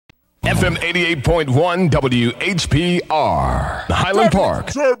FM 88.1 WHPR. Highland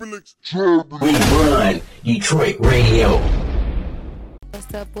Park. Turbulence. We run Detroit Radio.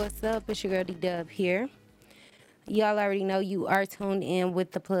 What's up? It's your girl D-Dub here. Y'all already know you are tuned in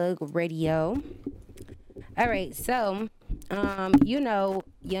with the Plug Radio. All right, so,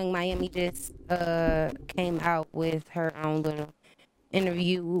 Young Miami just came out with her own little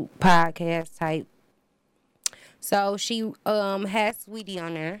interview podcast type. So she has Sweetie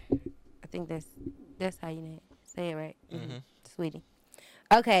on there. I think that's how you say it, right? Mm-hmm. Sweetie.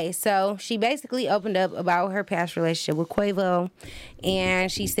 Okay, so she basically opened up about her past relationship with Quavo, and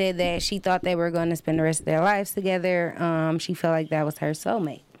she said that she thought they were going to spend the rest of their lives together. She felt like that was her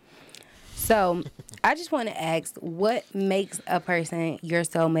soulmate. So I just want to ask, what makes a person your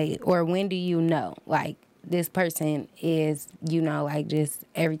soulmate, or when do you know, like, this person is, like, just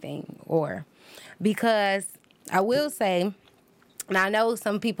everything? Or because I will say, and I know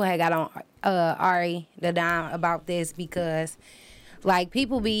some people had got on Ari the Dime about this, because like,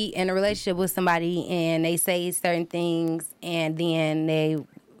 people be in a relationship with somebody and they say certain things, and then they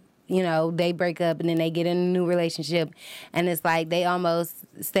break up, and then they get in a new relationship, and it's like they almost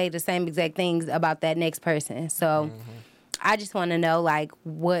say the same exact things about that next person. So I just want to know, like,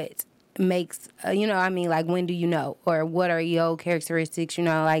 what makes, like, when do you know? Or what are your characteristics,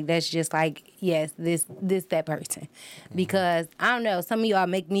 like, that's just like, yes, this, that person. Because, I don't know, some of y'all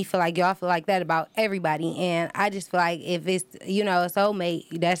make me feel like y'all feel like that about everybody. And I just feel like if it's, a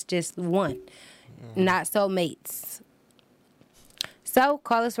soulmate, that's just one, not soulmates. So,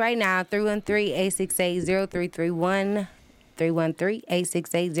 call us right now, 313-868-0331,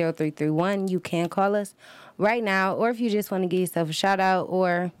 313-868-0331. You can call us right now, or if you just want to give yourself a shout-out,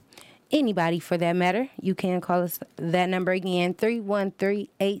 or anybody for that matter, you can call us that number again,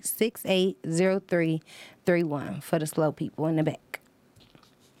 313-868-0331, for the slow people in the back.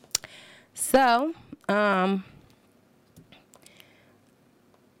 So, I'm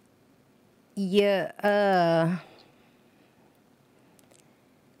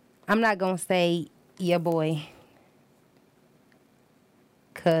not going to say your boy,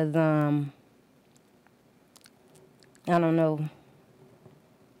 because, I don't know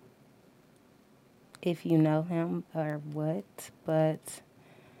if you know him or what, but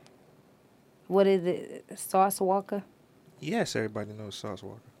what is it, Sauce Walker? Yes, everybody knows Sauce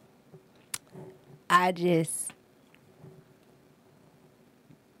Walker. I didn't.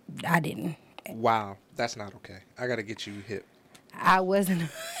 Wow, that's not okay. I got to get you hip. I wasn't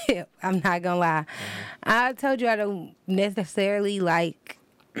hip. I'm not going to lie. I told you I don't necessarily like,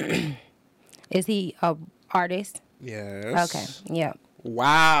 is he a artist? Yes. Okay, yeah.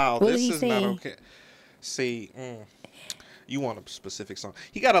 Wow, What this did he is sing? not okay. See, you want a specific song.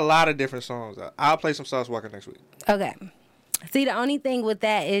 He got a lot of different songs. I'll play some Sauce Walker next week. Okay. See, the only thing with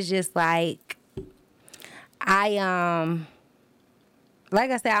that is just like I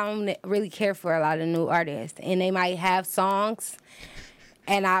said, I don't really care for a lot of new artists, and they might have songs,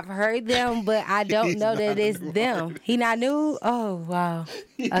 and I've heard them, but I don't know that it's them. Artist. He not new? Oh, wow.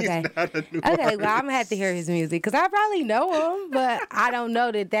 Okay. Not a new Okay, artist. well, I'm going to have to hear his music, because I probably know him, but I don't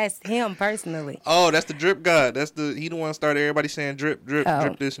know that that's him personally. Oh, that's the drip god. He the one started everybody saying drip, drip,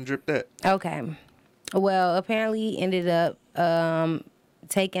 drip this and drip that. Okay. Well, apparently he ended up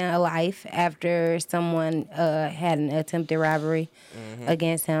taking a life after someone had an attempted robbery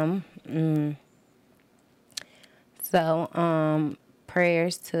against him. So,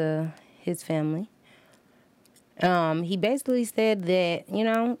 prayers to his family. He basically said that,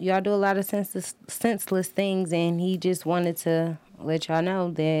 y'all do a lot of senseless things, and he just wanted to let y'all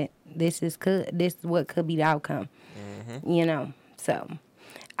know that this is what could be the outcome. So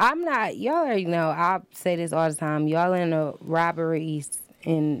I'm not, y'all already know, I say this all the time, y'all in the robberies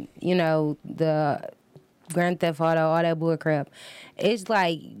and, the Grand Theft Auto, all that bullcrap. It's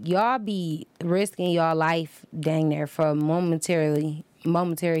like y'all be risking y'all life dang near for momentary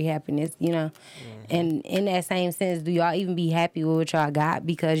happiness, And in that same sense, do y'all even be happy with what y'all got?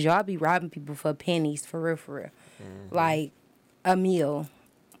 Because y'all be robbing people for pennies, for real. Like a meal,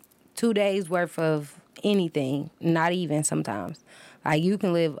 2 days worth of anything, not even sometimes. Like, you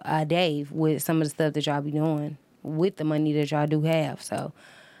can live a day with some of the stuff that y'all be doing with the money that y'all do have. So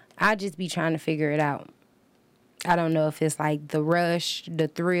I just be trying to figure it out. I don't know if it's like the rush, the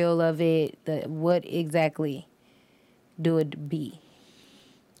thrill of it, what exactly do it be?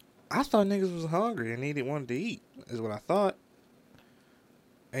 I thought niggas was hungry and wanted to eat, is what I thought.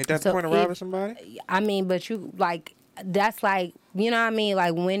 Ain't that the point of robbing somebody? I mean, but you, like, that's like, you know what I mean?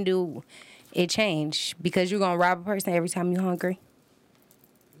 Like, when do it change? Because you're going to rob a person every time you're hungry?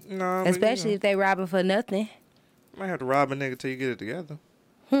 No. Especially if they robbing for nothing. Might have to rob a nigga till you get it together.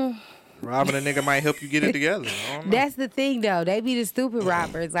 Robbing a nigga might help you get it together. I don't know. That's the thing, though. They be the stupid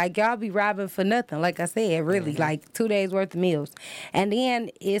robbers. Like, y'all be robbing for nothing. Like I said, really, like 2 days worth of meals. And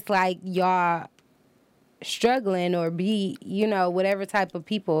then it's like y'all struggling or be, whatever type of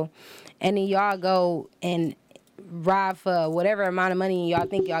people. And then y'all go and rob for whatever amount of money and y'all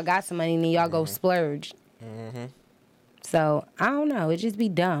think y'all got some money and then y'all go splurge. So, I don't know. It just be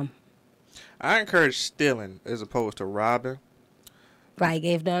dumb. I encourage stealing as opposed to robbing. Like,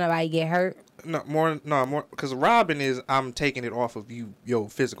 if nobody get hurt? More, because robbing is I'm taking it off of your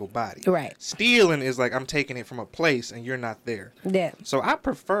physical body. Right. Stealing is like I'm taking it from a place and you're not there. Yeah. So I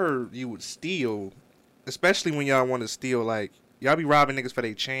prefer you would steal, especially when y'all want to steal, like, y'all be robbing niggas for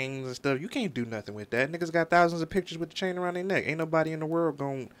their chains and stuff. You can't do nothing with that. Niggas got thousands of pictures with the chain around their neck. Ain't nobody in the world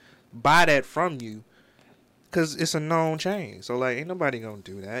gonna buy that from you. Because it's a known chain. So, like, ain't nobody going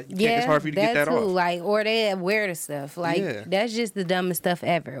to do that. It's hard for you to get that too. off. Like, or they wear the stuff. Like, that's just the dumbest stuff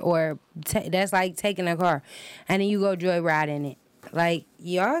ever. Or that's like taking a car and then you go joyride in it. Like,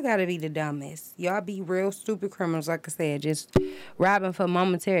 y'all got to be the dumbest. Y'all be real stupid criminals, like I said. Just robbing for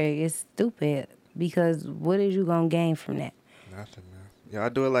momentary. It's stupid. Because what is you going to gain from that? Nothing, man. Yeah, I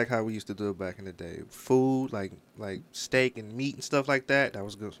do it like how we used to do it back in the day. Food, like steak and meat and stuff like that. That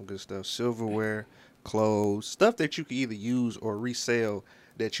was good, some good stuff. Silverware. Clothes, stuff that you can either use or resell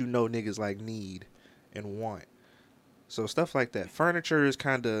that niggas like need and want. So stuff like that. Furniture is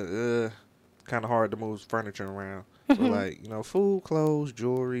kind of hard to move furniture around. So like, food, clothes,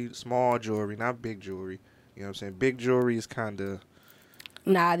 jewelry, small jewelry, not big jewelry. You know what I'm saying? Big jewelry is kind of...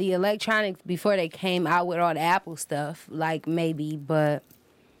 Nah, the electronics, before they came out with all the Apple stuff, like maybe, but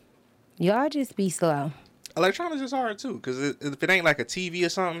y'all just be slow. Electronics is hard too, because if it ain't like a TV or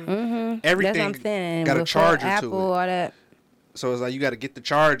something, everything got a Before charger Apple, to it. All that. So it's like you got to get the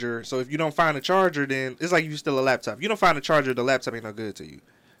charger. So if you don't find a charger, then it's like you still a laptop. If you don't find a charger, the laptop ain't no good to you.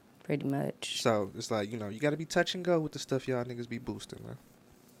 Pretty much. So it's like, you got to be touch and go with the stuff y'all niggas be boosting, man.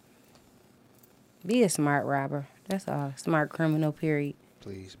 Be a smart robber. That's all. Smart criminal, period.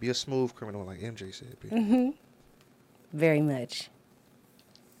 Please. Be a smooth criminal, like MJ said. Very much.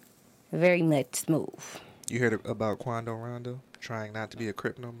 Very much smooth. You heard about Quando Rondo trying not to be a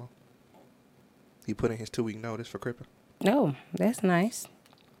Crip no more? He put in his 2-week notice for cripping. Oh, that's nice.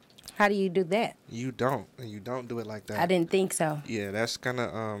 How do you do that? You don't. And you don't do it like that. I didn't think so. Yeah, that's kind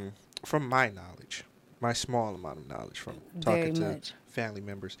of, from my knowledge, my small amount of knowledge from talking to family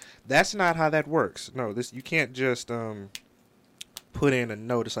members. That's not how that works. No, you can't just put in a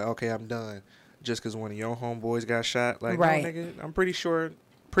notice like, okay, I'm done, just because one of your homeboys got shot. Like, right. No, nigga, I'm pretty sure,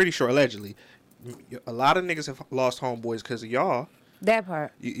 allegedly, a lot of niggas have lost homeboys because of y'all. That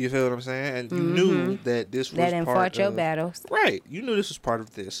part. You feel what I'm saying? And you knew that this was part of... That fought your battles. Right. You knew this was part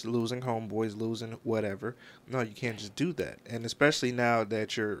of this. Losing homeboys, losing whatever. No, you can't just do that. And especially now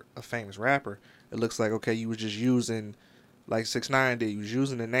that you're a famous rapper, it looks like, okay, you were just using, like 6ix9ine did, you was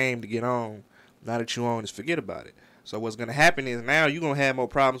using the name to get on. Now that you own, just forget about it. So what's going to happen is now you're going to have more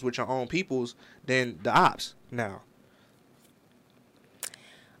problems with your own peoples than the ops now.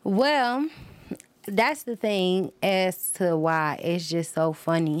 Well... That's the thing as to why it's just so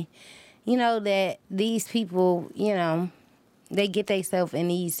funny. That these people, they get themselves in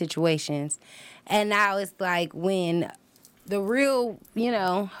these situations. And now it's like when the real,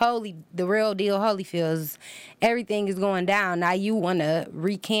 the real deal Holyfields, everything is going down. Now you want to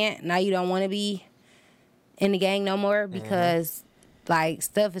recant. Now you don't want to be in the gang no more because, like,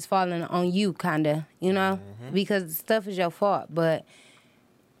 stuff is falling on you, kind of, because stuff is your fault. But...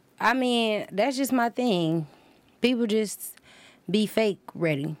 I mean, that's just my thing. People just be fake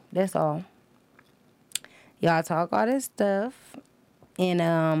ready. That's all. Y'all talk all this stuff.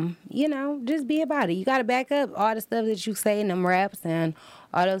 And, just be about it. You got to back up all the stuff that you say in them raps and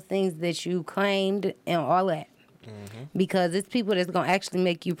all those things that you claimed and all that. Because it's people that's going to actually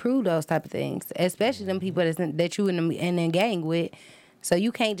make you prove those type of things. Especially them people that you in the gang with. So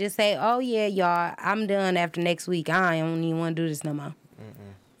you can't just say, oh, yeah, y'all, I'm done after next week. I don't even want to do this no more.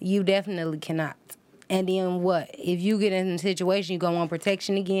 You definitely cannot. And then what? If you get in a situation, you're going to want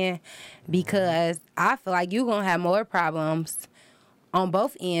protection again. Because I feel like you're going to have more problems on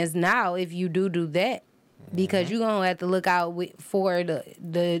both ends now if you do that. Because you're going to have to look out for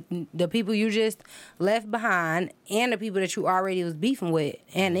the people you just left behind and the people that you already was beefing with.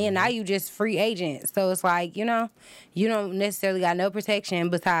 And then now you just free agent. So it's like, you don't necessarily got no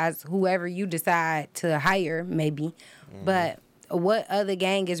protection besides whoever you decide to hire maybe. But... what other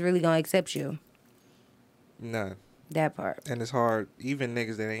gang is really going to accept you? None. That part. And it's hard, even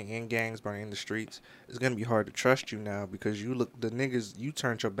niggas that ain't in gangs but are in the streets, it's gonna be hard to trust you now because you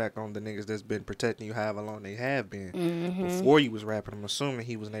turned your back on the niggas that's been protecting you however long they have been. Before you was rapping. I'm assuming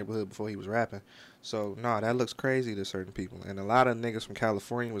he was neighborhood before he was rapping. So, no, that looks crazy to certain people. And a lot of niggas from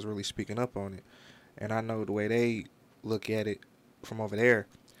California was really speaking up on it. And I know the way they look at it from over there,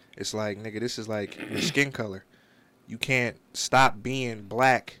 it's like, nigga, this is like your skin color. You can't stop being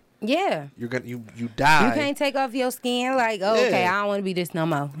black. Yeah. You die. You can't take off your skin like, oh, okay, I don't want to be this no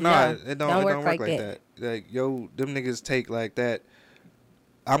more. No, it don't work like that. Like, them niggas take like that.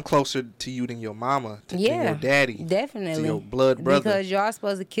 I'm closer to you than your mama, to your daddy. Definitely. To your blood brother. Because y'all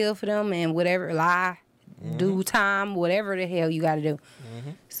supposed to kill for them and whatever, lie, do time, whatever the hell you got to do.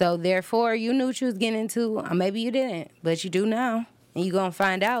 So, therefore, you knew what you was getting into. Or maybe you didn't, but you do now. And you going to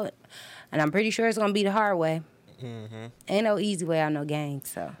find out. And I'm pretty sure it's going to be the hard way. Ain't no easy way out no gang,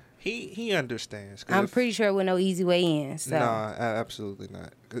 so. He understands. I'm pretty sure with no easy way in. So. No, absolutely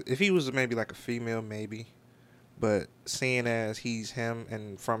not. If he was maybe like a female, maybe. But seeing as he's him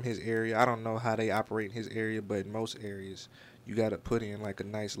and from his area, I don't know how they operate in his area, but in most areas, you got to put in like a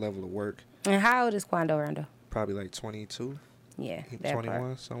nice level of work. And how old is Quando Rondo? Probably like 22. Yeah, that 21,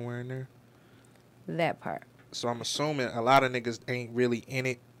 part. somewhere in there. That part. So I'm assuming a lot of niggas ain't really in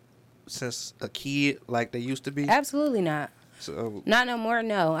it since a kid like they used to be. Absolutely not. So Not no more,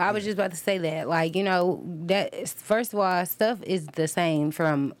 no. I was just about to say that. Like, you know, that first of all, stuff is the same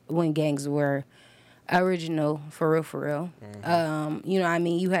from when gangs were original, for real, for real. You know what I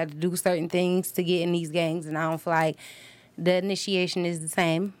mean? You had to do certain things to get in these gangs, and I don't feel like the initiation is the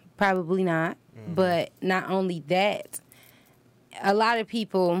same. Probably not. But not only that, a lot of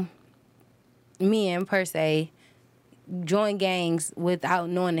people, men per se, join gangs without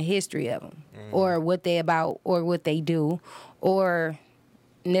knowing the history of them or what they about or what they do or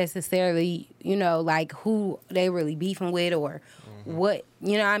necessarily, you know, like who they really beefing with or what,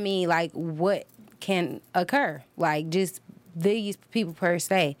 you know what I mean, like what can occur. Like just these people per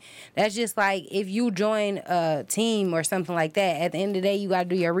se. That's just like if you join a team or something like that, at the end of the day, you got to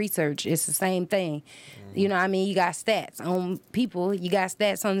do your research. It's the same thing. You know what I mean? You got stats on people. You got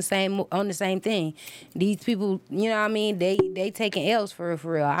stats on the same thing. These people, you know what I mean? They taking L's for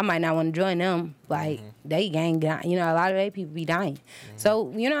real. I might not want to join them. Like they gang, you know, a lot of they people be dying.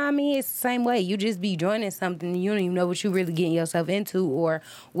 So you know what I mean? It's the same way. You just be joining something and you don't even know what you really getting yourself into or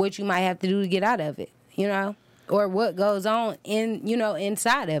what you might have to do to get out of it. You know? Or what goes on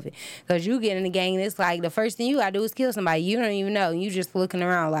inside of it. Because you get in the gang and it's like the first thing you got to do is kill somebody. You don't even know. You just looking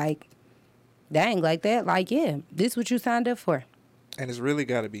around like, dang, like that. Like, yeah, this what you signed up for. And it's really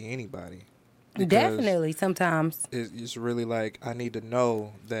got to be anybody. Definitely, sometimes. It's really like, I need to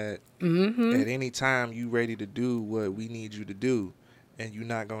know that at any time you ready to do what we need you to do. And you're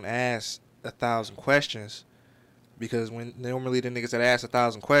not going to ask 1,000 questions. Because when normally the niggas that ask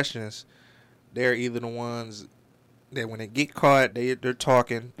 1,000 questions, they're either the ones that when they get caught, they're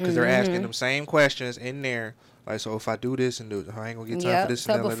talking because they're asking them same questions in there. Like, so if I do this and do, I ain't gonna get time for this.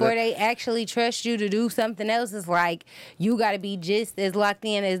 So and that, before like that. they actually trust you to do something else, it's like you got to be just as locked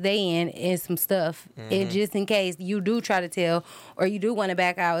in as they in some stuff. And just in case you do try to tell or you do want to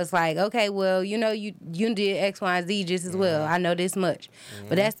back out, it's like, okay, well, you know, you did X, Y, and Z just as well. I know this much.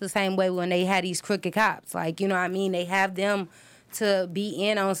 But that's the same way when they had these crooked cops. Like, you know what I mean? They have them to be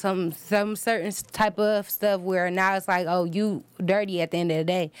in on some certain type of stuff where now it's like, oh, you dirty at the end of the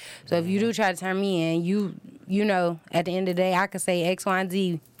day. So if you do try to turn me in, you know, at the end of the day, I could say X, Y, and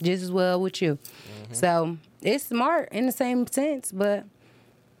Z just as well with you. So it's smart in the same sense, but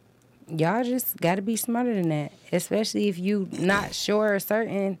y'all just got to be smarter than that, especially if you not sure or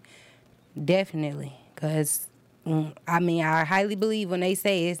certain, definitely. Because, I mean, I highly believe when they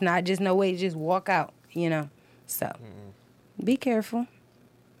say it's not just no way to just walk out, you know. So be careful.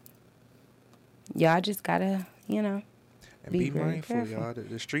 Y'all just got to, you know, And be very mindful, careful. y'all.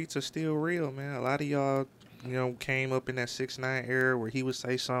 The streets are still real, man. A lot of y'all, you know, came up in that 6ix9ine era where he would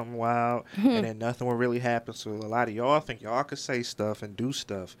say something wild and then nothing would really happen. So a lot of y'all think y'all could say stuff and do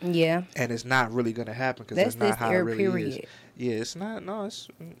stuff. Yeah. And it's not really going to happen because That's that's not this how it era, really period. is. Yeah, it's not. No, it's,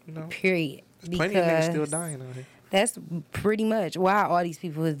 you know. Period. There's plenty of niggas still Because dying out here. that's pretty much why all these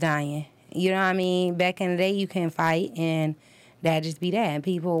people is dying. You know what I mean? Back in the day, you can fight and that just be that. And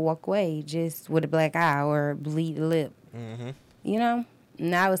people walk away just with a black eye or bleed a lip. You know?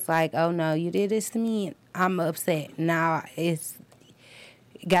 Now it's like, oh, no, you did this to me. I'm upset. Now it's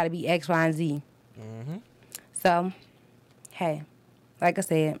got to be X, Y, and Z. So, hey, like I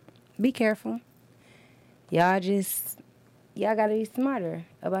said, be careful. Y'all got to be smarter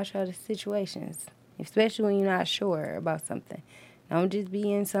about y'all situations, especially when you're not sure about something. Don't just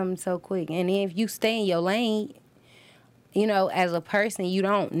be in something so quick. And if you stay in your lane, you know, as a person, you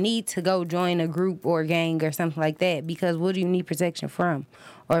don't need to go join a group or gang or something like that, because what do you need protection from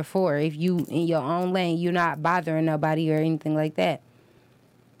or for? If you in your own lane, you're not bothering nobody or anything like that.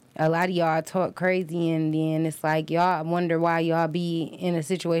 A lot of y'all talk crazy, and then it's like y'all wonder why y'all be in the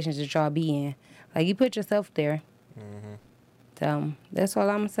situations that y'all be in. Like, you put yourself there. So that's all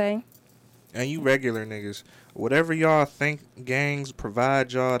I'm gonna say. And you regular niggas, whatever y'all think gangs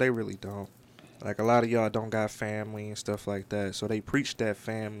provide y'all, they really don't. Like, a lot of y'all don't got family and stuff like that, so they preach that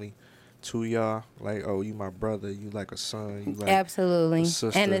family to y'all. Like, oh, you my brother, you like a son, you like Absolutely. a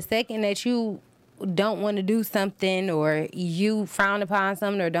sister. And the second that you don't want to do something, or you frown upon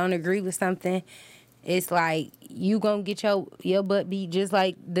something, or don't agree with something, it's like you gonna get your butt beat just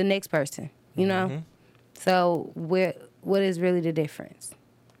like the next person, you know? So what is really the difference?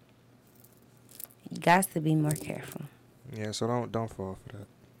 You got to be more careful. Yeah, so don't fall for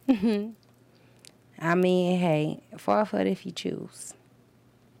that. I mean, hey, fall for it if you choose.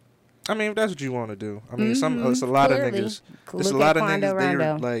 I mean, if that's what you want to do. I mean, it's a lot Clearly. of niggas. Look It's a at lot of Quando niggas. They're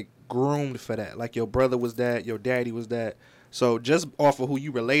Rondo. like groomed for that. Like, your brother was that, your daddy was that. So just off of who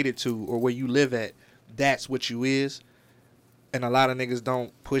you related to or where you live at, that's what you is. And a lot of niggas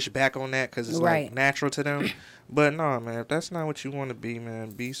don't push back on that because it's Right. like natural to them. But no, man, if that's not what you want to be,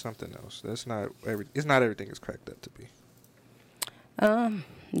 man, be something else. That's not it's not everything it's cracked up to be.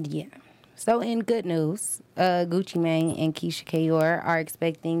 Yeah. So in good news, Gucci Mane and Keisha Kayor are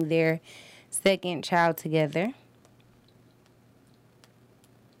expecting their second child together.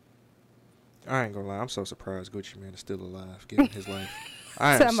 I ain't gonna lie, I'm so surprised Gucci Mane is still alive, given his life.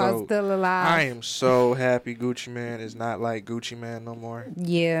 I am Talking about still alive. I am so happy Gucci Mane is not like Gucci Mane no more.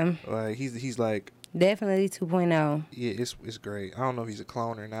 Yeah, Like, he's like, definitely 2.0. yeah, it's great. I don't know if he's a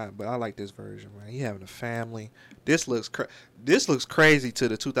clone or not, but I like this version, man. He having a family. This looks crazy to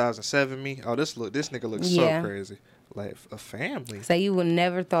the 2007 me. Oh, this nigga looks Yeah. so crazy. Like, a family. So you would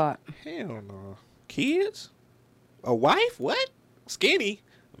never thought. Hell no. Kids? A wife? What? Skinny?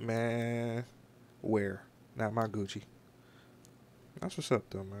 Man, where? Not my Gucci. That's what's up,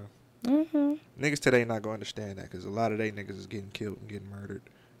 though, man. Niggas today not gonna understand that, because a lot of they niggas is getting killed and getting murdered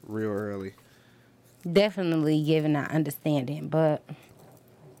real early. Definitely giving that understanding, but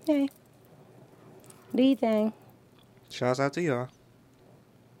hey, do you think? Shouts out to y'all.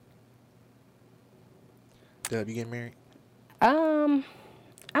 Dub, you getting married? I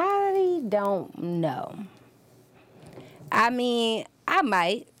don't know. I mean, I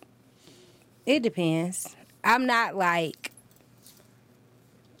might. It depends. I'm not like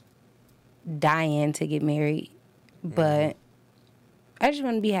dying to get married, but I just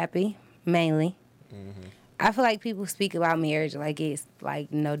want to be happy, mainly. I feel like people speak about marriage like it's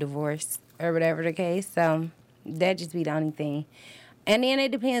like no divorce or whatever the case, so that just be the only thing. And then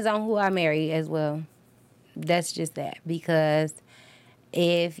it depends on who I marry as well. That's just that, because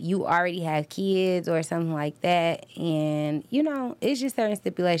if you already have kids or something like that, and, you know, it's just certain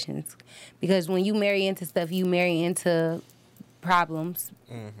stipulations. Because when you marry into stuff, you marry into problems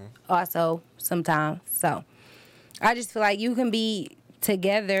also sometimes. So I just feel like you can be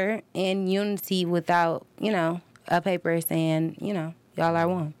together in unity without, you know, a paper saying, you know, y'all are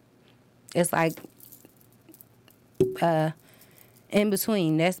one. It's like in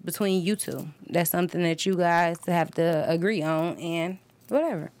between. That's between you two. That's something that you guys have to agree on and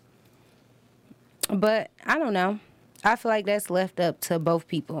whatever. But I don't know. I feel like that's left up to both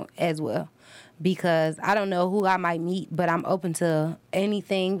people as well, because I don't know who I might meet, but I'm open to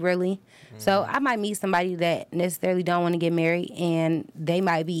anything really. So I might meet somebody that necessarily don't want to get married, and they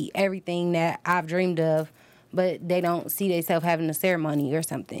might be everything that I've dreamed of, but they don't see themselves having a ceremony or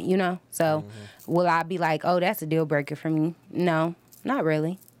something, you know? So will I be like, oh, that's a deal breaker for me? No, not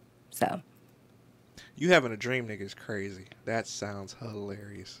really. So You having a dream, nigga, is crazy. That sounds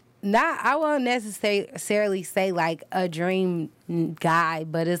hilarious. I won't necessarily say like a dream guy,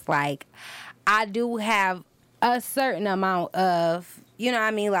 but it's like I do have a certain amount of, you know what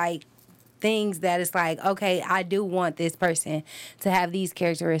I mean, like things that it's like, okay, I do want this person to have these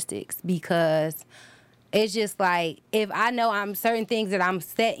characteristics, because it's just like, if I know I'm certain things that I'm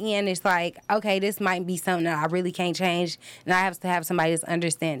set in, it's like, okay, this might be something that I really can't change, and I have to have somebody that's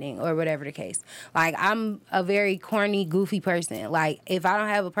understanding or whatever the case. Like, I'm a very corny, goofy person. Like, if I don't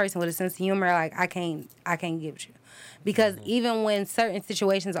have a person with a sense of humor, like, I can't get with you. Because even when certain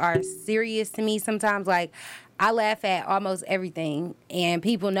situations are serious to me sometimes, like, I laugh at almost everything, and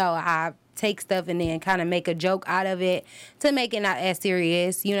people know I take stuff and then kind of make a joke out of it to make it not as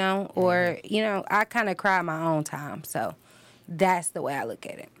serious, you know, or, you know, I kind of cry my own time. So that's the way I look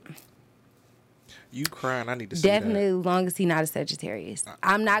at it. You crying, I need to see Definitely, that. as long as he's not a Sagittarius.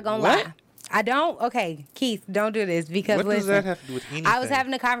 I'm not going to What? lie. I don't. Okay, Keith, don't do this because What does listen, that have to do with anything? I was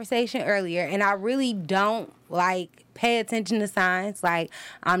having a conversation earlier, and I really don't like pay attention to signs. Like,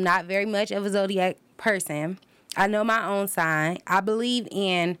 I'm not very much of a zodiac person. I know my own sign. I believe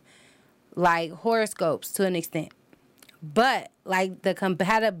in like horoscopes to an extent. But like the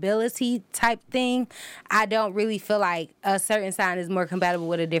compatibility type thing, I don't really feel like a certain sign is more compatible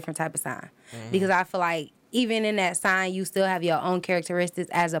with a different type of sign. Because I feel like even in that sign, you still have your own characteristics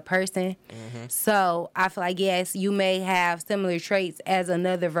as a person. So I feel like, yes, you may have similar traits as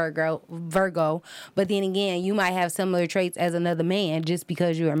another Virgo, but then again, you might have similar traits as another man just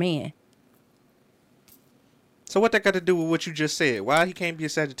because you're a man. So what that got to do with what you just said? Why he can't be a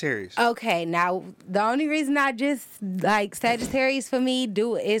Sagittarius? Okay, now the only reason I just like Sagittarius for me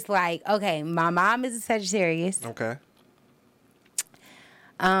is like, okay, my mom is a Sagittarius. Okay.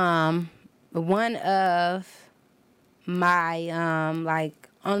 One of my like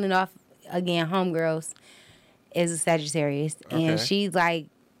on and off again homegirls is a Sagittarius, and Okay. she's like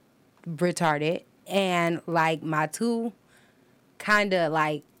retarded, and like my two kind of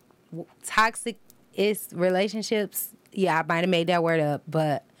like toxic relationships. Yeah, I might have made that word up,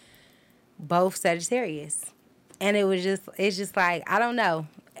 but both Sagittarius, and it's just like I don't know.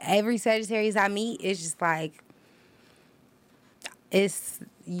 Every Sagittarius I meet, it's just like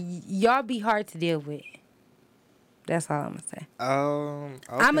y'all be hard to deal with. That's all I'm gonna say.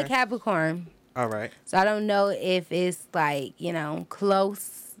 Okay. I'm a Capricorn, All right. so I don't know if it's like,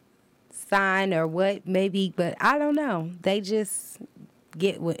 close sign or what, maybe, but I don't know. They just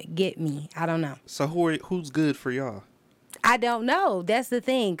get me. I don't know. So who's good for y'all? I don't know. That's the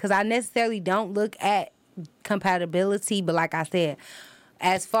thing, because I necessarily don't look at compatibility, but like I said,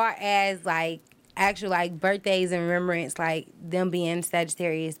 as far as like actual like birthdays and remembrance, like them being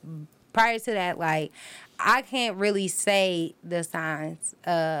Sagittarius, prior to that, like I can't really say the signs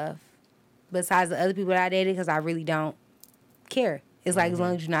of besides the other people that I dated, because I really don't care. It's like as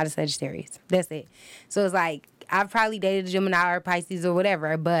long as you're not a Sagittarius, that's it. So it's like I've probably dated a Gemini or Pisces or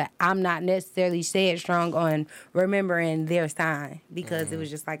whatever, but I'm not necessarily staying strong on remembering their sign, because it was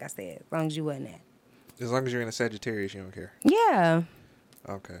just like I said, as long as you wasn't that. As long as you're in a Sagittarius, you don't care. Yeah.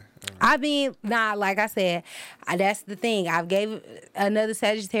 Okay. All right. I mean, like I said, that's the thing. I've gave another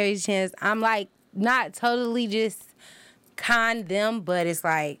Sagittarius a chance. I'm like not totally just con them, but it's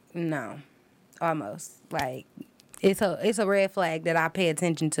like no, almost like it's a red flag that I pay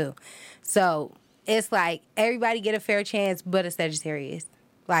attention to. So it's like everybody get a fair chance, but a Sagittarius.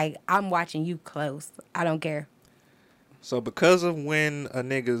 Like I'm watching you close. I don't care. So because of when a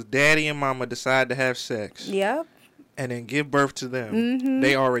nigga's daddy and mama decide to have sex, Yep. and then give birth to them,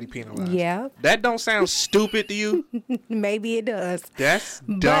 they already penalized. Yep. That don't sound stupid to you? Maybe it does. That's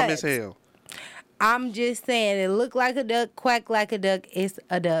dumb But- as hell. I'm just saying, it look like a duck, quack like a duck, it's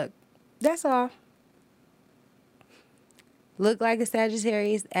a duck. That's all. Look like a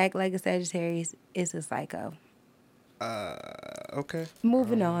Sagittarius, act like a Sagittarius, it's a psycho. Okay.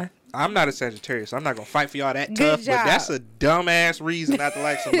 Moving on. I'm not a Sagittarius. I'm not going to fight for y'all that Good tough, job. but that's a dumbass reason not to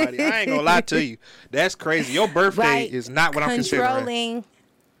like somebody. I ain't going to lie to you. That's crazy. Your birthday Like, is not what I'm considering. controlling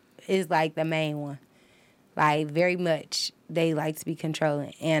is like the main one. Like, very much, they like to be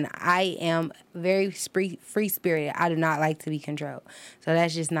controlling. And I am very free-spirited. I do not like to be controlled. So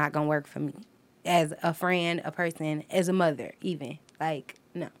that's just not going to work for me. As a friend, a person, as a mother, even. Like,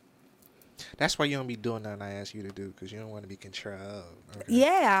 no. That's why you don't be doing nothing I ask you to do, because you don't want to be controlled. Okay.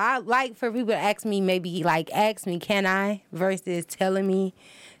 Yeah, I like for people to ask me, maybe like ask me, can I, versus telling me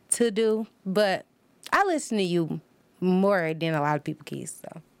to do. But I listen to you more than a lot of people, Keith.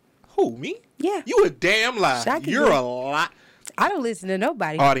 So Who, me? Yeah. You a damn lie. Shockingly. You're a lie. I don't listen to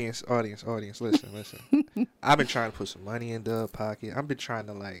nobody. Audience, listen. I've been trying to put some money in Dub pocket. I've been trying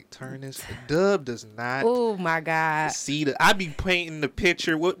to like turn this. Dub does not Oh my God. see I be painting the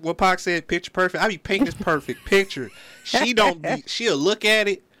picture. What Pac said, picture perfect. I be painting this perfect picture. She don't be. She'll look at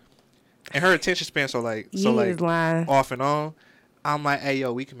it, and her attention span so is lying. off and on. I'm like, hey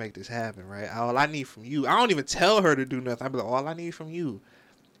yo, we can make this happen, right? All I need from you. I don't even tell her to do nothing. I be like, all I need from you.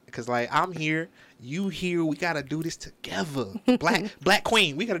 Because, like, I'm here, you here, we got to do this together. Black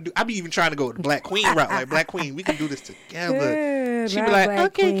Queen, we got to do, I be even trying to go the Black Queen route. Like, Black Queen, we can do this together. She be not like, Black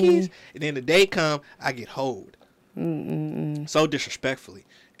okay, Queen. Keys. And then the day come, I get hold. So disrespectfully.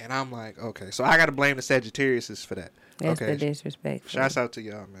 And I'm like, okay. So I got to blame the Sagittariuses for that. That's okay. the disrespect. Shouts out to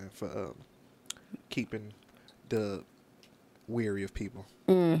y'all, man, for keeping the weary of people.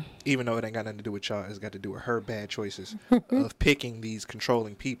 Even though it ain't got nothing to do with y'all, it's got to do with her bad choices of picking these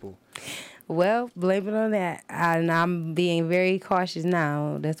controlling people. Well, blame it on that. And I'm being very cautious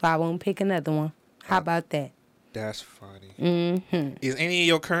now. That's why I won't pick another one. How about that? That's funny. Mm-hmm. Is any of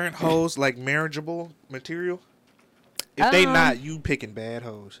your current hoes like marriageable material? If they not, you picking bad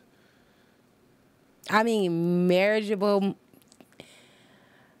hoes. I mean, marriageable.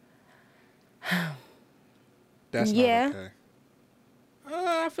 That's yeah. not okay.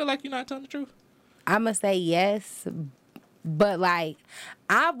 I feel like you're not telling the truth. I'm going to say yes, but like,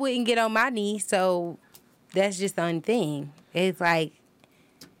 I wouldn't get on my knees, so that's just the only thing. It's like,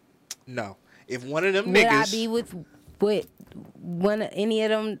 no. If one of them would niggas... I be with one any of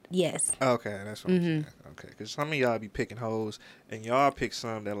them? Yes. Okay, that's what I'm saying. Okay, because some of y'all be picking hoes, and y'all pick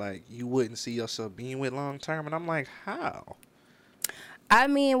some that, like, you wouldn't see yourself being with long term, and I'm like, how? I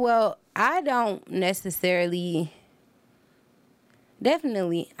mean, well, I don't necessarily...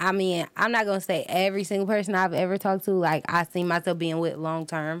 Definitely. I mean, I'm not going to say every single person I've ever talked to, like, I see myself being with long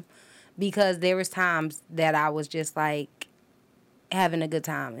term, because there was times that I was just, like, having a good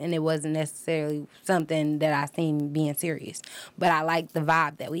time, and it wasn't necessarily something that I seen being serious. But I liked the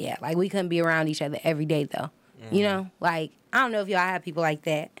vibe that we had. Like, we couldn't be around each other every day, though. You know? Like, I don't know if y'all have people like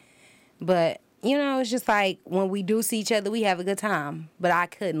that. But, you know, it's just like, when we do see each other, we have a good time. But I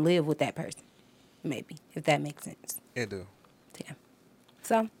couldn't live with that person. Maybe, if that makes sense. It do. Yeah.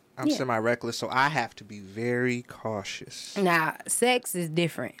 So, I'm semi-reckless, so I have to be very cautious. Now, sex is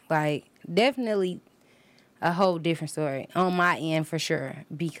different. Like, definitely a whole different story on my end for sure,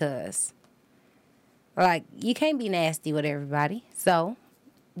 because, like, you can't be nasty with everybody. So,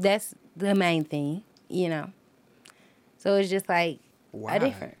 that's the main thing, you know. So, it's just like a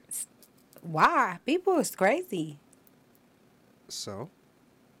difference. Why? People is crazy. So,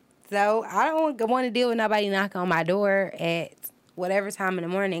 I don't want to deal with nobody knocking on my door at whatever time in the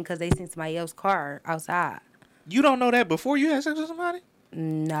morning because they seen somebody else's car outside. You don't know that before you had sex with somebody?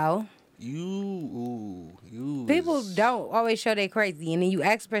 No. You. People don't always show they crazy, and then you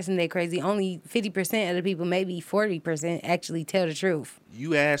ask the person they crazy. Only 50% of the people, maybe 40%, actually tell the truth.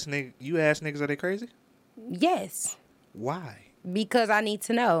 You ask niggas, are they crazy? Yes. Why? Because I need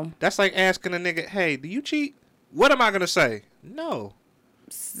to know. That's like asking a nigga, hey, do you cheat? What am I gonna say? No.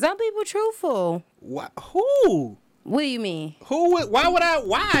 Some people truthful. What? Who? What do you mean? Who would? Why would I?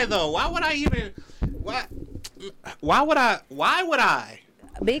 Why though? Why would I even? Why? Why would I? Why would I?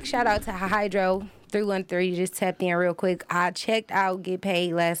 Big shout out to Hydro 313. Just tapped in real quick. I checked out Get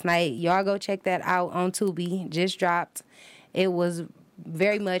Paid last night. Y'all go check that out on Tubi. Just dropped. It was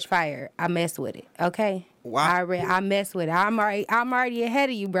very much fire. I messed with it. Okay. Wow. I messed with it. I'm already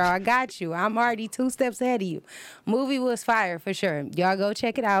ahead of you, bro. I got you. I'm already 2 steps ahead of you. Movie was fire for sure. Y'all go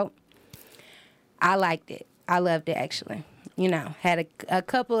check it out. I liked it. I loved it, actually. You know, had a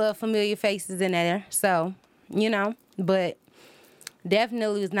couple of familiar faces in there. So, you know, but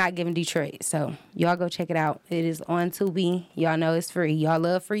definitely was not giving Detroit. So, y'all go check it out. It is on Tubi. Y'all know it's free. Y'all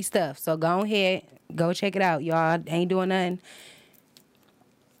love free stuff. So, go ahead. Go check it out. Y'all ain't doing nothing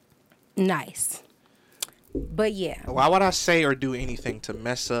nice. But, yeah. Why would I say or do anything to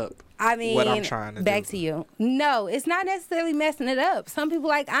mess up what I'm trying to do? Back to you. No, it's not necessarily messing it up. Some people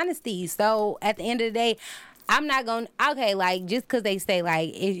like honesty. So, at the end of the day, I'm not going to, okay, like, just because they say, like,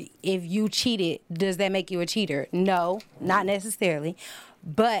 if you cheated, does that make you a cheater? No, not necessarily.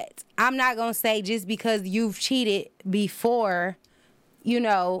 But I'm not going to say just because you've cheated before, you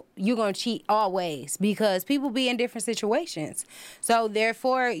know, you're going to cheat always, because people be in different situations. So,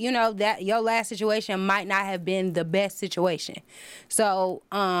 therefore, you know, that your last situation might not have been the best situation. So,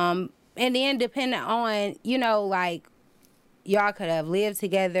 and then depending on, you know, like, y'all could have lived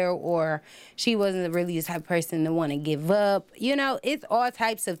together, or she wasn't really the type of person to want to give up. You know, it's all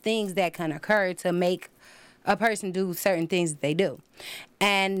types of things that can occur to make a person do certain things that they do.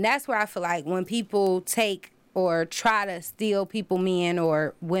 And that's where I feel like when people take or try to steal people, men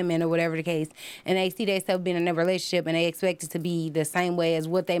or women or whatever the case, and they see themselves being in a relationship and they expect it to be the same way as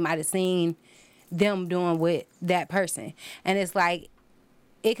what they might have seen them doing with that person. And it's like,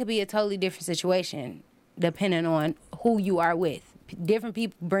 it could be a totally different situation depending on who you are with. Different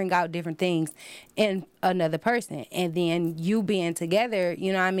people bring out different things in another person. And then you being together,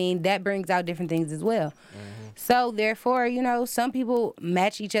 you know what I mean, that brings out different things as well. Mm-hmm. So, therefore, you know, some people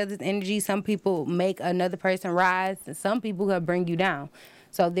match each other's energy. Some people make another person rise. And some people could bring you down.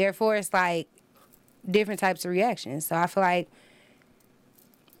 So, therefore, it's like different types of reactions. So, I feel like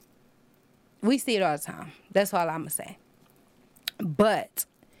we see it all the time. That's all I'm going to say. But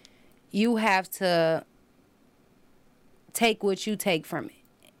you have to take what you take from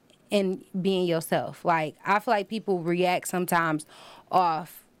it and being yourself. Like, I feel like people react sometimes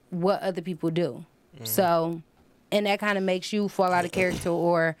off what other people do. Mm-hmm. So, and that kind of makes you fall out of character,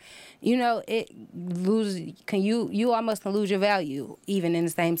 or, you know, you almost can lose your value, even in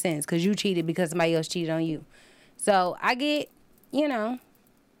the same sense, because you cheated because somebody else cheated on you. So I get, you know,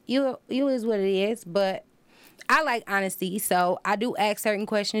 you is what it is, but I like honesty, so I do ask certain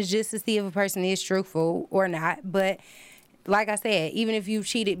questions just to see if a person is truthful or not. But like I said, even if you've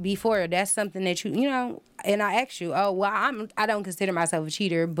cheated before, that's something that you know. And I asked you, oh well, I don't consider myself a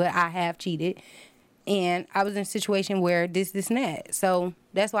cheater, but I have cheated, and I was in a situation where this, and that. So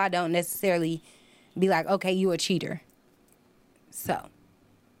that's why I don't necessarily be like, okay, you a cheater. So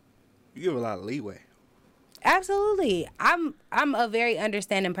You give a lot of leeway. absolutely, I'm a very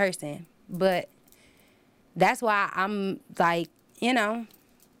understanding person, but that's why I'm like, you know,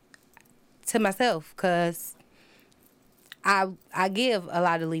 to myself, because I give a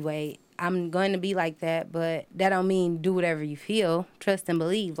lot of leeway. I'm going to be like that, but that don't mean do whatever you feel. Trust and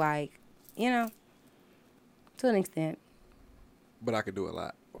believe, like, you know, to an extent. But I could do a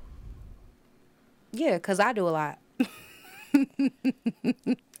lot. Yeah, because I do a lot.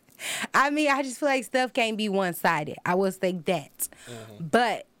 I mean, I just feel like stuff can't be one-sided. I will say that.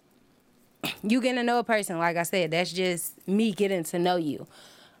 But you getting to know a person, like I said, that's just me getting to know you.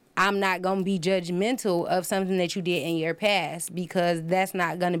 I'm not going to be judgmental of something that you did in your past, because that's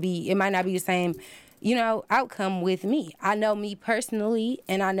not going to be, it might not be the same, you know, outcome with me. I know me personally,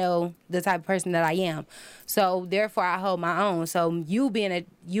 and I know the type of person that I am. So therefore I hold my own. So you being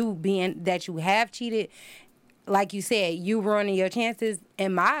that you have cheated, like you said, you ruining your chances,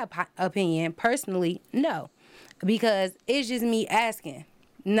 in my opinion, personally, no. Because it's just me asking.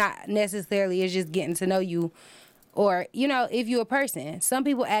 Not necessarily it's just getting to know you, or, you know, if you're a person. Some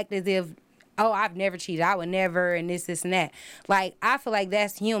people act as if, oh, I've never cheated, I would never, and this, and that. Like, I feel like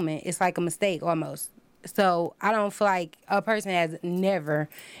that's human. It's like a mistake almost. So I don't feel like a person has never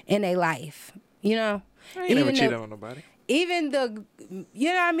in their life, you know? I ain't never cheated on nobody. Even the, you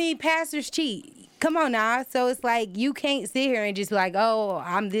know what I mean, pastors cheat. Come on now. So it's like, you can't sit here and just be like, oh,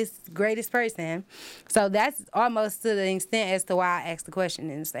 I'm this greatest person. So that's almost to the extent as to why I asked the question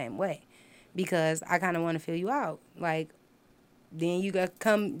in the same way. Because I kind of want to feel you out. Like, then you got to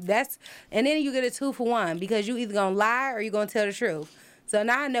come, and then you get a 2-for-1, because you either going to lie or you going to tell the truth. So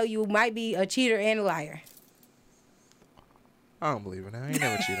now I know you might be a cheater and a liar. I don't believe in that. I ain't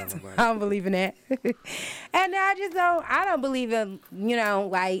never cheated on nobody. I don't believe in that. And I don't believe in, you know,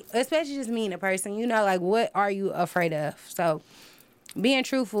 like, especially just meeting a person, you know, like, what are you afraid of? So being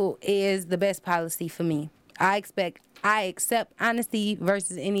truthful is the best policy for me. I accept honesty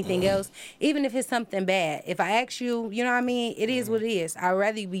versus anything else, even if it's something bad. If I ask you, you know what I mean, it is what it is. I'd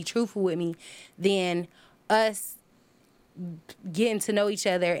rather you be truthful with me than us getting to know each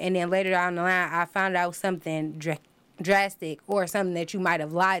other, and then later down the line I found out something drastic or something that you might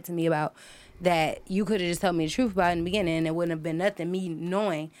have lied to me about that you could have just told me the truth about in the beginning, and it wouldn't have been nothing me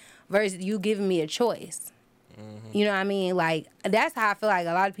knowing, versus you giving me a choice. You know what I mean? Like, that's how I feel like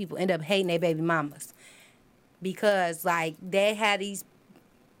a lot of people end up hating their baby mamas, because like they had these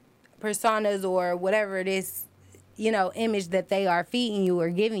personas or whatever it is, you know, image that they are feeding you or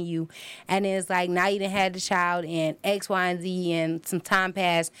giving you, and it's like now you done had the child and X, Y, and Z, and some time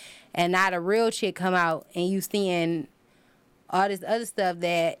passed, and now the real chick come out, and you seeing all this other stuff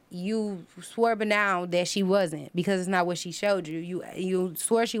that you swore but now that she wasn't, because it's not what she showed you. You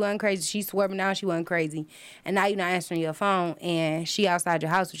swore she wasn't crazy, she swore but now she wasn't crazy, and now you're not answering your phone, and she outside your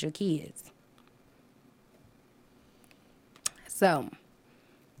house with your kids. So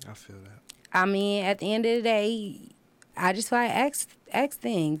I feel that. I mean, at the end of the day, I just feel like ask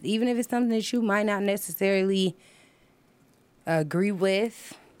things, even if it's something that you might not necessarily agree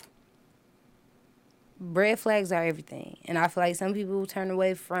with. Red flags are everything, and I feel like some people turn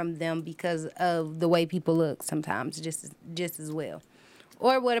away from them because of the way people look sometimes, just as well,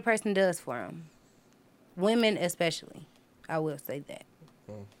 or what a person does for them. Women especially, I will say that.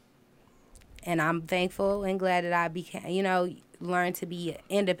 And I'm thankful and glad that I became, you know, learned to be an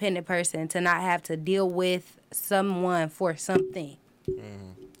independent person, to not have to deal with someone for something,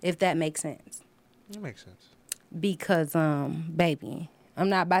 if that makes sense. It makes sense. Because, baby, I'm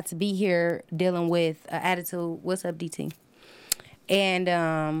not about to be here dealing with an attitude. What's up, DT?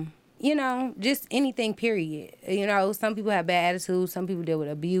 And, you know, just anything, period. You know, some people have bad attitudes. Some people deal with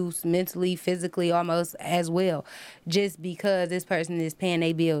abuse mentally, physically, almost as well, just because this person is paying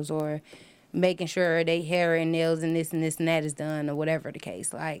their bills or making sure they hair and nails and this and that is done, or whatever the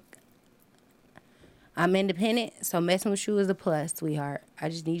case. Like, I'm independent, so messing with you is a plus, sweetheart. I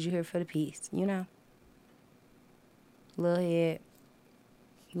just need you here for the peace, you know? Little head,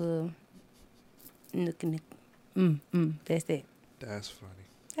 little nook. That's it. That's funny.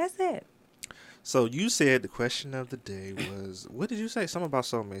 That's it. So you said the question of the day was, what did you say? Something about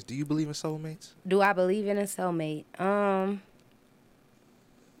soulmates. Do you believe in soulmates? Do I believe in a soulmate?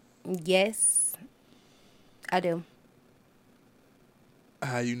 Yes. I do.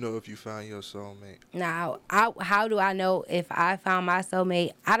 How you know if you found your soulmate? Now, how do I know if I found my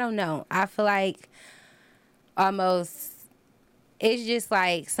soulmate? I don't know. I feel like almost it's just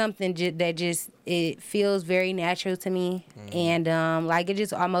like something that just it feels very natural to me, and like it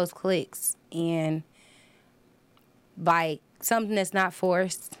just almost clicks, and like something that's not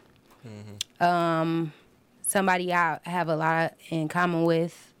forced. Somebody I have a lot in common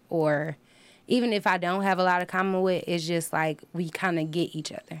with, or even if I don't have a lot of common with, it's just like we kind of get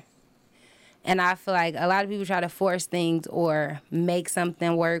each other. And I feel like a lot of people try to force things or make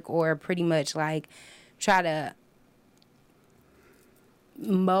something work or pretty much like try to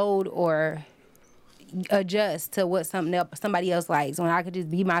mold or adjust to what somebody else likes, when I could just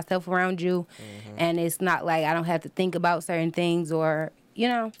be myself around you, and it's not like I don't have to think about certain things, or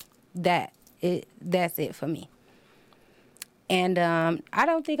that's it for me. And I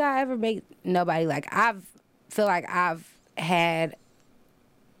don't think I ever make nobody like feel like I've had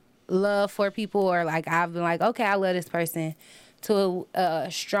love for people, or like I've been like, okay, I love this person to a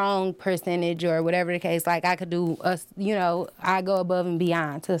strong percentage or whatever the case. Like I could do I go above and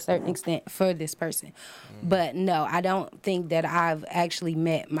beyond to a certain extent for this person. But no, I don't think that I've actually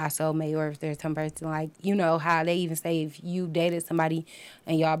met my soulmate, or if there's some person like, how they even say if you dated somebody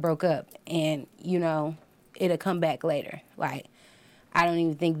and y'all broke up and, it'll come back later. Like, I don't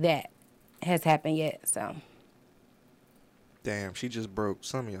even think that has happened yet, so. Damn, she just broke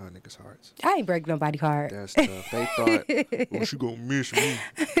some of y'all niggas' hearts. I ain't break nobody's heart. That's tough. They thought, oh, she gonna miss me.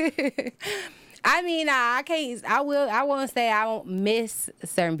 I mean, I can't. I won't say I won't miss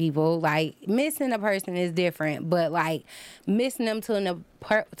certain people. Like missing a person is different, but like missing them to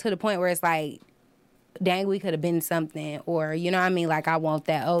the point where it's like, dang, we could have been something, or you know what I mean. Like I want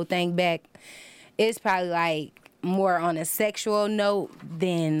that old thing back. It's probably like more on a sexual note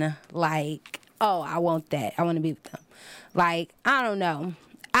than like, oh, I want that. I want to be with them. Like, I don't know.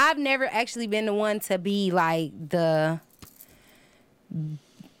 I've never actually been the one to be like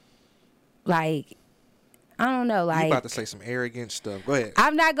I don't know, like. You about to say some arrogant stuff. Go ahead.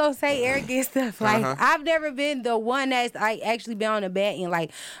 I'm not going to say arrogant stuff. Like, I've never been the one that's like actually been on the bed, and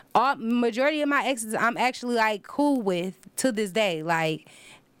like majority of my exes I'm actually like cool with to this day. Like,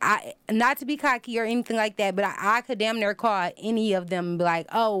 I not to be cocky or anything like that, but I could damn near call any of them and be like,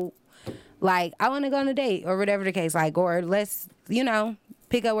 oh, like, I want to go on a date or whatever the case, like, or let's,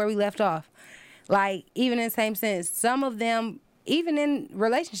 pick up where we left off. Like, even in the same sense, some of them, even in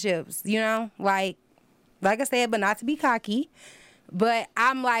relationships, like I said, but not to be cocky, but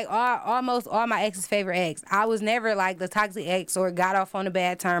I'm like almost all my ex's favorite ex. I was never like the toxic ex or got off on a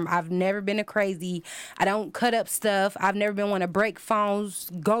bad term. I've never been a crazy. I don't cut up stuff. I've never been one to break phones,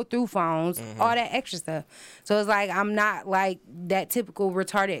 go through phones, all that extra stuff. So it's like I'm not like that typical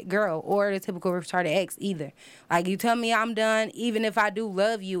retarded girl or the typical retarded ex either. Like you tell me I'm done, even if I do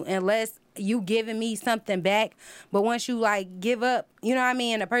love you, unless you giving me something back. But once you like give up, you know what I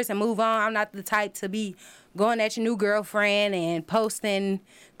mean, and the person move on, I'm not the type to be going at your new girlfriend and posting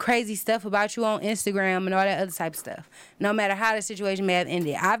crazy stuff about you on Instagram and all that other type of stuff. No matter how the situation may have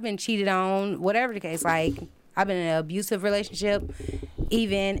ended. I've been cheated on, whatever the case. Like, I've been in an abusive relationship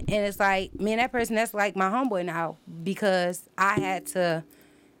even. And it's like, me and that person, that's like my homeboy now. Because I had to,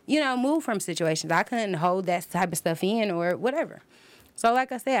 move from situations. I couldn't hold that type of stuff in or whatever. So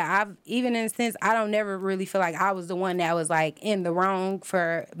like I said, even in a sense, I don't never really feel like I was the one that was like in the wrong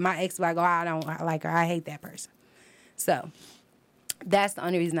for my ex. Like, oh, I don't like her. I hate that person. So that's the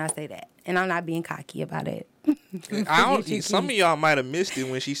only reason I say that. And I'm not being cocky about it. Some of y'all might have missed it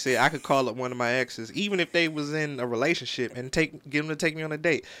when she said I could call up one of my exes, even if they was in a relationship, and get them to take me on a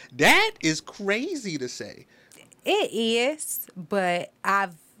date. That is crazy to say. It is, but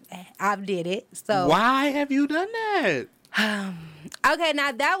I've did it. So why have you done that? Okay,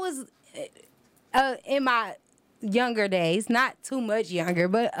 now that was in my younger days, not too much younger,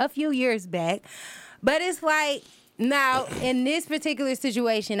 but a few years back. But it's like, now, in this particular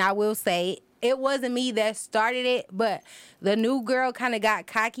situation, I will say, it wasn't me that started it, but the new girl kind of got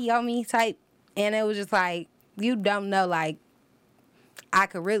cocky on me type, and it was just like, you don't know, like, I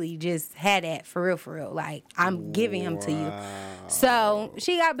could really just have that for real. Like, I'm giving him to you. So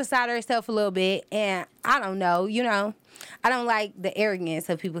she got beside herself a little bit, and I don't know, I don't like the arrogance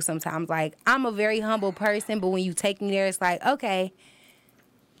of people sometimes. Like, I'm a very humble person, but when you take me there, it's like, okay,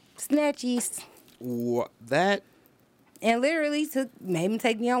 snatchies. That? And literally made him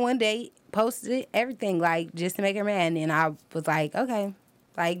take me on one date, posted it, everything, like, just to make her mad. And I was like, okay,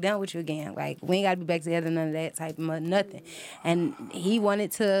 like, done with you again. Like, we ain't got to be back together, none of that type of nothing. And he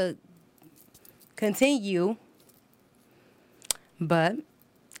wanted to continue, but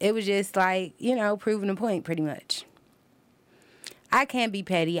it was just like, proving a point pretty much. I can't be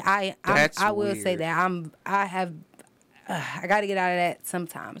petty. I will say weird. that I got to get out of that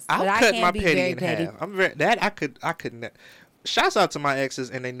sometimes. But I'll I cut can't my be petty very in petty. half. I could. Shouts out to my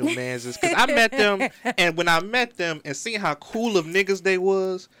exes and they new manses, because I met them, and when I met them and seeing how cool of niggas they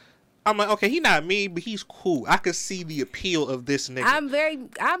was, I'm like, okay, he not me, but he's cool. I could see the appeal of this nigga.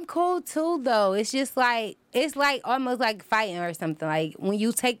 I'm cool too though. It's just like, it's like almost like fighting or something. Like when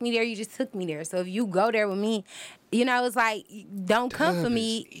you take me there, you just took me there. So if you go there with me, it's like, don't come for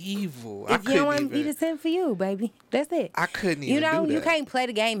me. Evil. If you don't want me to send for you, baby. That's it. I couldn't even do that. You can't play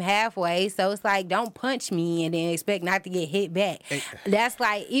the game halfway. So it's like, don't punch me and then expect not to get hit back. That's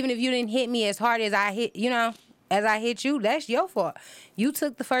like, even if you didn't hit me as hard as I hit, as I hit you, that's your fault. You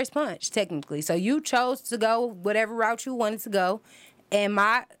took the first punch, technically. So you chose to go whatever route you wanted to go. And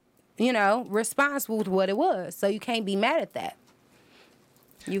my, response was what it was. So you can't be mad at that.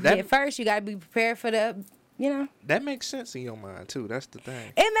 You hit first, you got to be prepared for the, That makes sense in your mind, too. That's the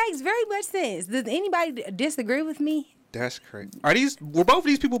thing. It makes very much sense. Does anybody disagree with me? That's crazy. Were both of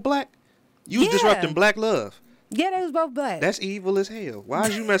these people black? You was disrupting black love. Yeah, they was both black. That's evil as hell. Why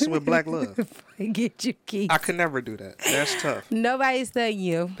is you messing with black love? Get you keys. I could never do that. That's tough. Nobody's telling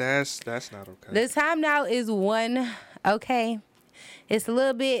you. That's not okay. The time now is 1. Okay. It's a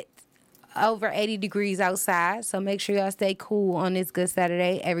little bit over 80 degrees outside, so make sure y'all stay cool on this good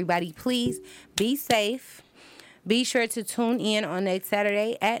Saturday. Everybody, please be safe. Be sure to tune in on next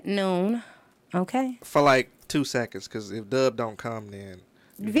Saturday at noon. Okay? For like 2 seconds, because if Dub don't come, then...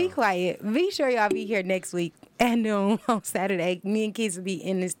 Be quiet. Be sure y'all be here next week at noon on Saturday. Me and kids will be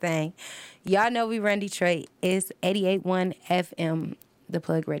in this thing. Y'all know we run Detroit. It's 88.1 FM, The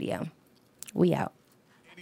Plug Radio. We out.